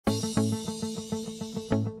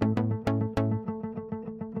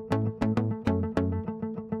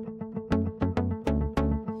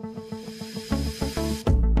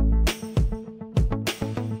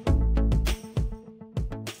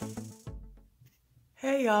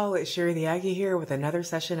Hey y'all, it's Sherry the Aggie here with another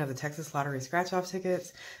session of the Texas Lottery Scratch-Off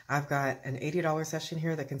tickets. I've got an $80 session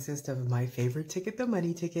here that consists of my favorite ticket, the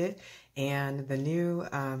money ticket, and the new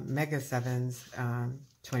Mega Sevens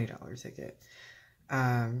 $20 ticket.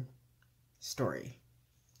 Story.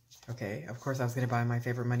 Okay, of course I was going to buy my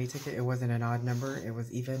favorite money ticket. It wasn't an odd number. It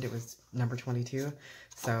was even. It was number 22.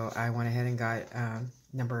 So I went ahead and got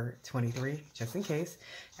number 23, just in case.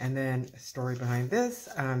 And then story behind this.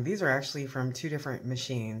 These are actually from two different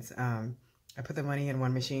machines. I put the money in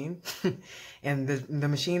one machine. And the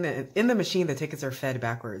machine, in the machine, the tickets are fed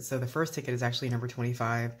backwards. So the first ticket is actually number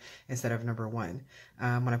 25 instead of number 1.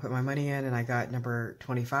 When I put my money in and I got number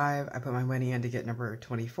 25, I put my money in to get number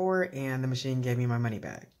 24, and the machine gave me my money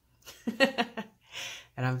back.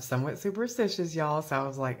 And I'm somewhat superstitious, y'all, so I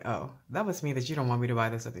was like, oh, that must mean that you don't want me to buy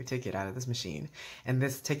this other ticket out of this machine. And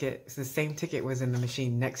this ticket, the same ticket was in the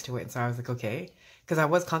machine next to it, and so I was like, okay, because I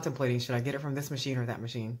was contemplating, should I get it from this machine or that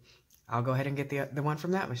machine? I'll go ahead and get the one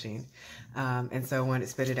from that machine. And so when it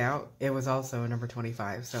spit it out, it was also number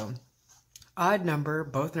 25. So odd number,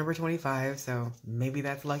 both number 25, so maybe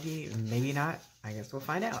that's lucky, maybe not. I guess we'll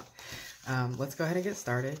find out. Let's go ahead and get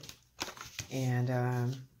started. And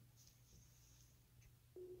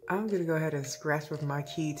I'm going to go ahead and scratch with my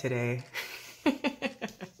key today.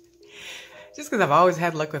 Just because I've always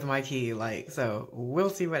had luck with my key, like, so we'll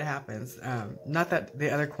see what happens. Not that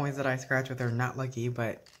the other coins that I scratch with are not lucky,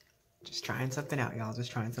 but just trying something out, y'all.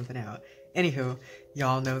 Just trying something out. Anywho,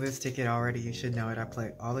 y'all know this ticket already. You should know it. I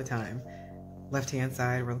play all the time. Left-hand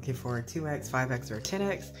side, we're looking for a 2x, 5x, or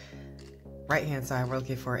 10x. Right-hand side, we're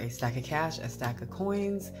looking for a stack of cash, a stack of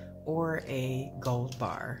coins, or a gold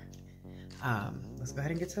bar. Let's go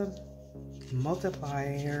ahead and get some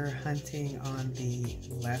multiplier hunting on the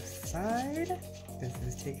left side. This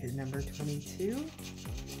is ticket number 22.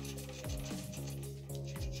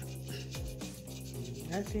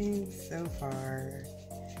 Nothing so far.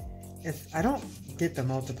 I don't get the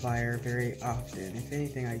multiplier very often. If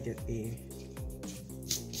anything, I get the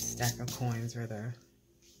stack of coins or the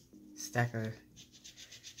stack of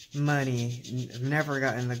money. I've never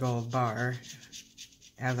gotten the gold bar.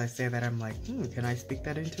 As I say that, I'm like, can I speak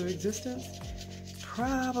that into existence?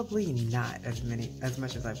 Probably not as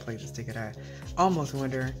much as I play this ticket. I almost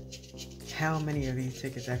wonder how many of these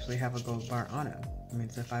tickets actually have a gold bar on them. I mean,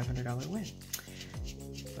 it's a $500 win.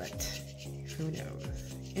 But who knows?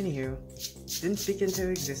 Anywho, didn't speak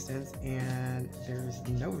into existence, and there's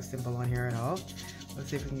no symbol on here at all.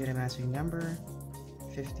 Let's see if we can get a matching number.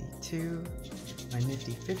 52. My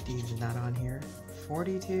nifty 50 is not on here.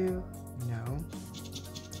 42. No.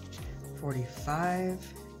 45,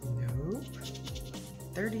 nope.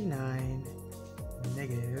 39,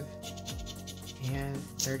 negative. And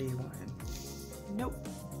 31, nope.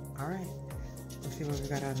 All right, let's see what we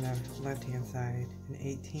got on the left-hand side. An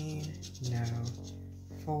 18, no.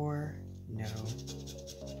 4, no.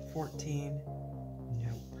 14,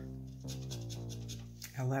 nope.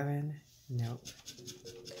 11, nope.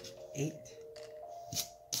 8,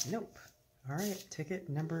 nope. All right, ticket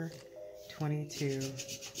number 22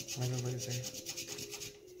 was a loser.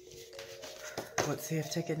 Let's see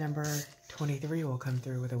if ticket number 23 will come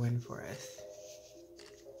through with a win for us.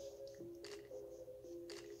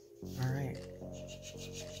 Alright.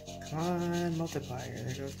 Come on, multiplier.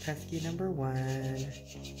 There goes pesky number 1.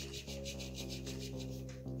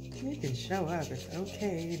 You can show up. It's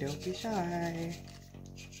okay. Don't be shy.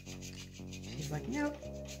 She's like, nope.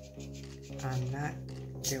 I'm not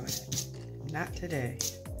doing it. Not today.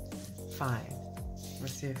 Fine.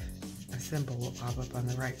 Let's see if a symbol will pop up on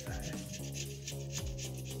the right side.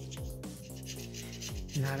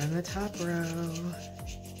 Not on the top row.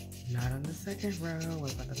 Not on the second row.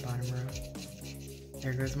 What about the bottom row?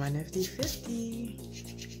 There goes my nifty 50.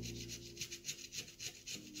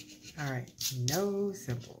 Alright, no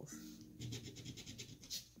symbols.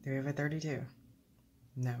 Do we have a 32?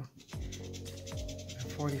 No. A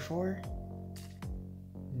 44?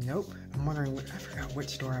 Nope. I'm wondering, I forgot which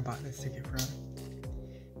store I bought this ticket from.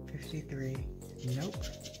 53. Nope.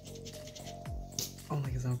 Only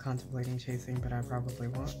because I'm contemplating chasing, but I probably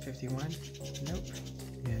won't. 51. Nope.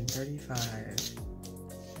 And 35.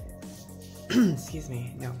 Excuse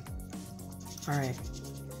me. No. Alright.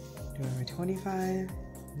 Do I have a 25?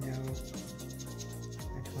 No.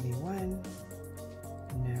 A 21?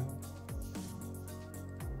 No.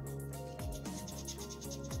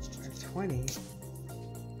 A 20?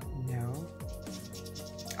 No.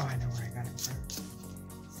 Oh, I know where I got it from.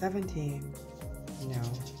 17. No.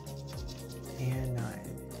 And 9.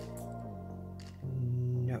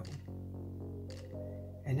 No.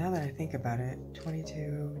 And now that I think about it,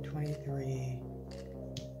 22, 23,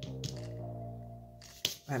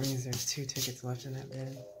 That means there's 2 tickets left in that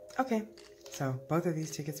bin. Okay, so both of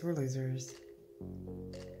these tickets were losers.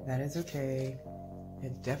 That is okay.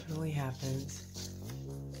 It definitely happens.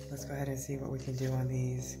 Let's go ahead and see what we can do on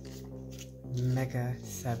these Mega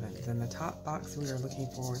 7s. In the top box, we are looking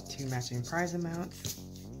for 2 matching prize amounts.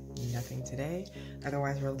 Nothing today.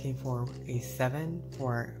 Otherwise, we're looking for a 7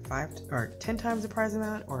 for 5 or 10 times the prize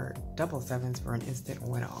amount, or double 7s for an instant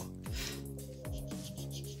win-all.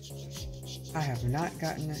 I have not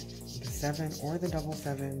gotten the 7 or the double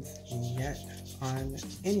 7s yet on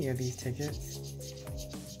any of these tickets.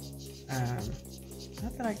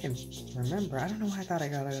 Not that I can remember. I don't know why I thought I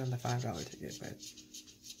got it on the $5 ticket, but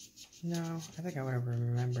no, I think I would have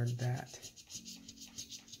remembered that.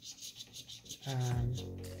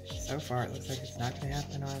 So far, it looks like it's not going to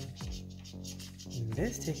happen on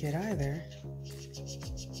this ticket either.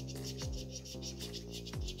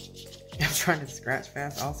 I'm trying to scratch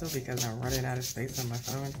fast also because I'm running out of space on my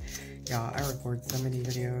phone. Y'all, I record so many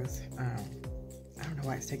videos. I don't know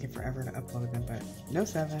why it's taking forever to upload them, but no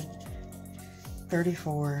 7.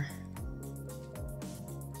 34.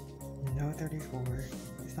 No 34.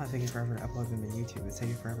 It's not taking forever to upload them to YouTube. It's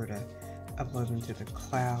taking forever to upload them to the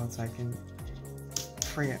cloud so I can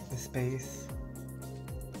free up the space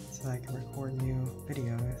so I can record new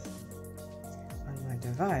videos on my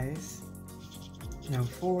device. No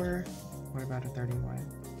 4. What about a 31?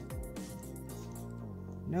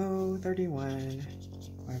 No 31.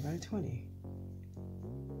 What about a 20?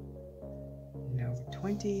 No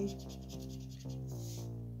 20.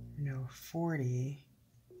 No 40.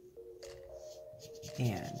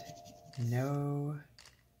 And no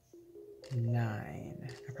 9.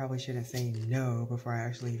 I probably shouldn't say no before I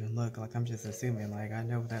actually even look. Like, I'm just assuming, like, I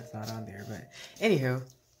know that's not on there. But anywho,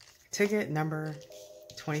 ticket number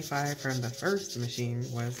 25 from the first machine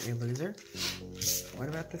was a loser. What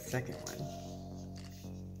about the second one?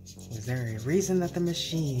 Was there a reason that the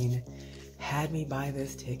machine had me buy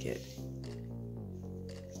this ticket?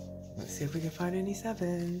 Let's see if we can find any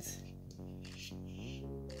 7s.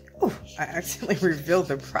 Oh, I accidentally revealed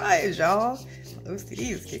the prize, y'all.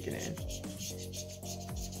 OCD is kicking in.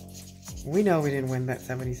 We know we didn't win that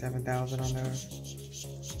 $77,000 on those.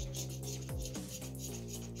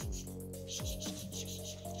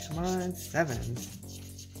 Come on, 7s.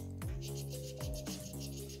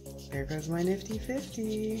 There goes my nifty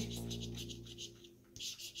 50.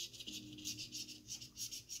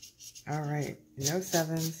 All right, no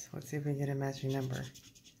 7s. Let's see if we can get a matching number.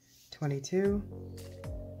 22.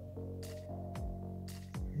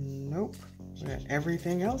 Nope. We got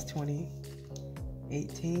everything else 20.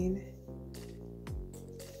 18.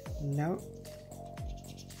 Nope.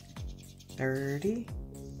 30.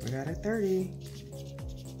 We got a 30.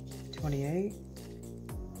 28.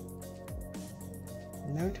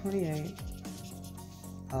 No 28.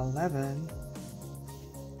 11.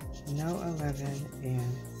 No 11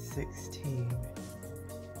 and 16.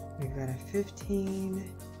 We've got a 15.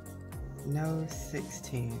 No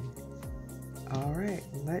 16. All right,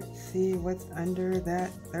 let's see what's under that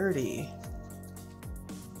 30.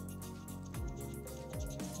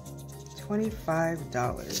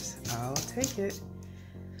 $25. I'll take it.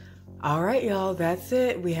 All right, y'all, that's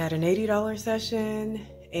it. We had an $80 session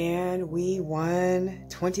and we won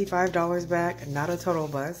 $25 back. Not a total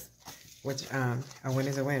bus, which a win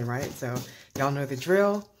is a win, right? So y'all know the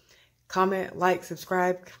drill. Comment, like,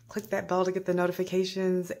 subscribe, click that bell to get the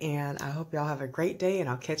notifications, and I hope y'all have a great day, and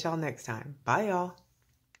I'll catch y'all next time. Bye, y'all.